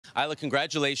Ajla,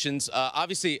 congratulations.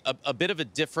 Obviously, a bit of a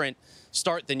different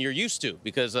start than you're used to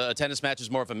because a tennis match is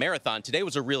more of a marathon. Today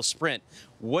was a real sprint.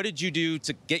 What did you do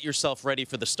to get yourself ready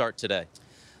for the start today?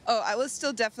 Oh, I was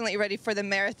still definitely ready for the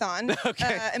marathon.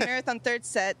 Okay. A marathon third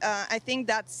set. I think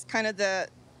that's kind of the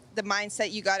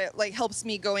mindset you got. It like helps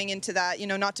me going into that, you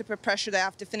know, not to put pressure that I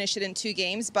have to finish it in 2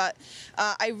 games, but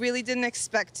I really didn't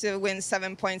expect to win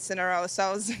 7 points in a row, so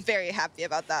I was very happy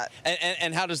about that.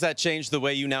 And how does that change the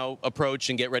way you now approach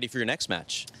and get ready for your next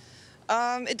match?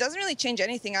 It doesn't really change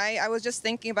anything. I was just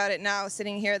thinking about it now,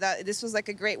 sitting here, that this was like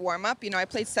a great warm-up. You know, I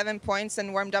played 7 points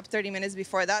and warmed up 30 minutes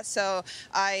before that, so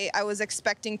I was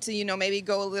expecting to, you know, maybe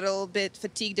go a little bit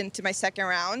fatigued into my second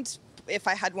round if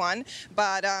I had won.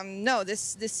 But no,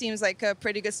 this seems like a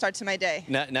pretty good start to my day.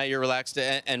 Now you're relaxed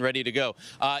and ready to go.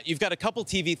 You've got a couple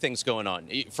TV things going on.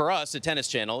 For us at Tennis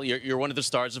Channel, you're one of the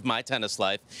stars of My Tennis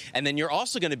Life. And then you're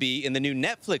also going to be in the new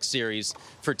Netflix series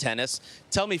for tennis.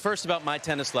 Tell me first about My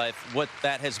Tennis Life, what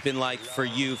that has been like for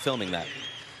you filming that.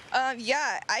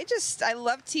 Yeah, I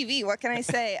love TV. What can I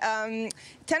say?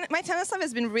 My tennis life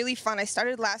has been really fun. I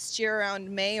started last year around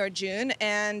May or June,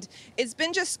 and it's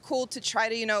been just cool to try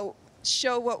to, you know,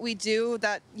 show what we do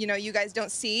that, you know, you guys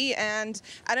don't see. And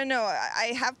I don't know,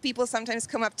 I have people sometimes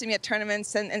come up to me at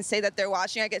tournaments and say that they're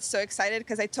watching. I get so excited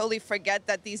because I totally forget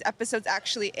that these episodes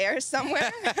actually air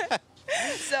somewhere.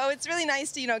 So it's really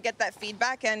nice to, you know, get that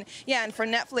feedback. And yeah, and for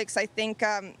Netflix, I think,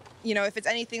 you know, if it's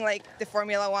anything like the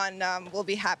Formula One, we'll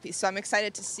be happy. So I'm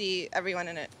excited to see everyone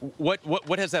in it.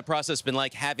 What has that process been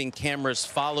like, having cameras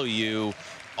follow you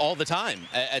all the time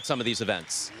at some of these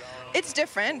events? It's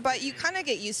different, but you kind of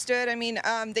get used to it. I mean,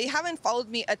 they haven't followed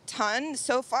me a ton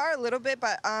so far, a little bit,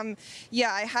 but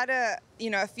yeah, I had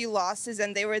a few losses,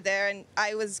 and they were there, and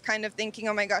I was kind of thinking,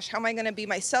 oh my gosh, how am I going to be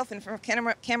myself in front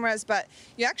of cameras? But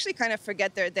you actually kind of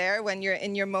forget they're there when you're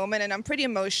in your moment, and I'm pretty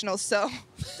emotional, so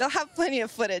they'll have plenty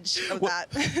of footage of that.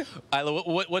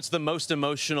 Ajla, what's the most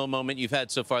emotional moment you've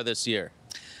had so far this year?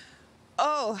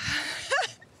 Oh.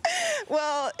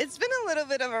 Well, it's been a little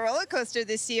bit of a roller coaster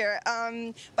this year,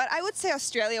 but I would say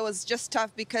Australia was just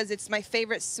tough because it's my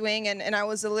favorite swing, and I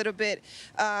was a little bit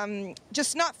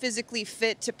just not physically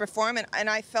fit to perform, and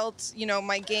I felt, you know,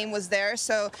 my game was there,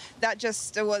 so that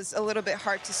just was a little bit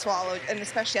hard to swallow, and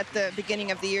especially at the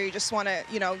beginning of the year, you just want to,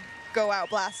 you know, go out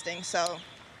blasting, so.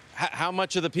 How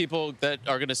much of the people that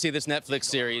are going to see this Netflix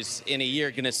series in a year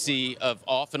are going to see of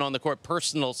off and on the court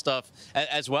personal stuff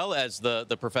as well as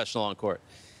the professional on court?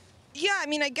 Yeah, I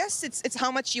mean, I guess it's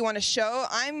how much you want to show.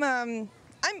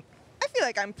 I feel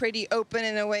like I'm pretty open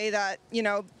in a way that, you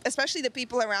know, especially the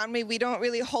people around me, we don't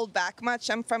really hold back much.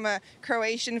 I'm from a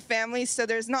Croatian family, so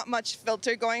there's not much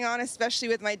filter going on, especially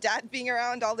with my dad being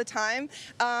around all the time.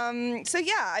 So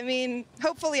yeah, I mean,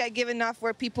 hopefully I give enough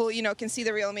where people, you know, can see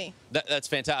the real me. That's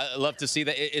fantastic. I'd love to see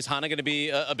that. Is Hannah going to be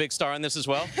a big star in this as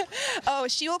well? Oh,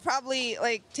 she will probably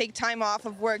like take time off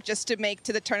of work just to make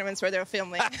to the tournaments where they're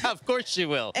filming. Of course she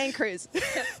will. And Cruz.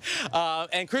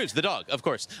 And Cruz, the dog, of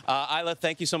course. Ajla,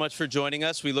 thank you so much for joining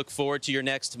us. We look forward to your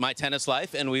next My Tennis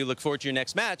Life, and we look forward to your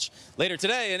next match later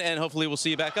today, and hopefully we'll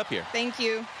see you back up here. Thank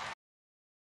you.